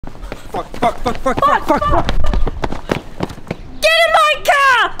Fuck! Get in my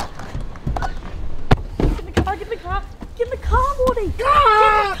car! Get in the car! Get in the car, Morty! Get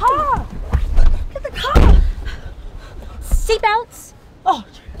in the car! Seatbelts! Oh!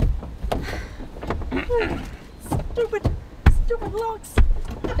 Stupid locks!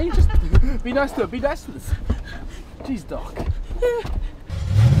 Hey, just be nice to this. Jeez, Doc.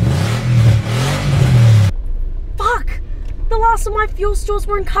 Fuck! The last of my fuel stores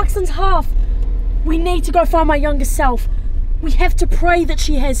were in Cuxton's half. We need to go find my younger self. We have to pray that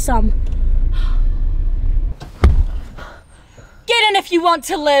she has some. Get in if you want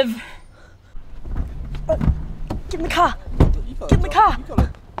to live. Get in the car. Get in the car.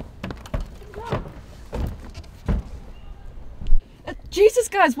 Jesus,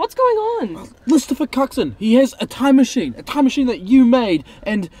 guys, what's going on? Christopher Cuxton, he has a time machine that you made,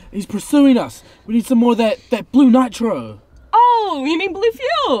 and he's pursuing us. We need some more of that blue nitro. Oh, you mean blue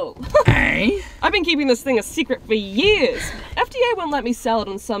fuel? Hey? I've been keeping this thing a secret for years. FDA won't let me sell it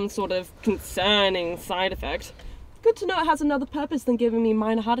on some sort of concerning side effect. Good to know it has another purpose than giving me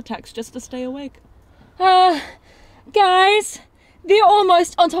minor heart attacks just to stay awake. Guys, they're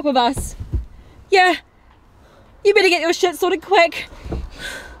almost on top of us. Yeah, you better get your shit sorted quick.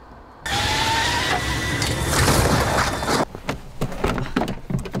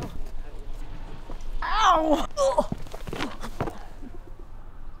 Ow!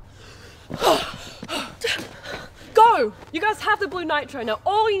 Go! You guys have the blue nitro. Now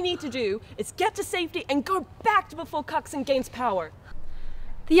all you need to do is get to safety and go back to before Cuxton gains power.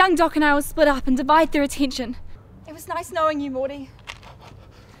 The young Doc and I will split up and divide their attention. It was nice knowing you, Morty.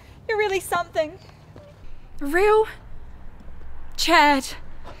 You're really something. Real Chad.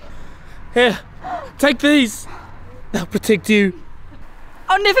 Here, take these. They'll protect you.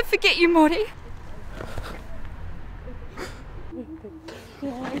 I'll never forget you, Morty.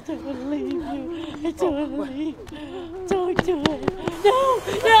 I don't want to leave you. I don't want to leave. Don't do it. No!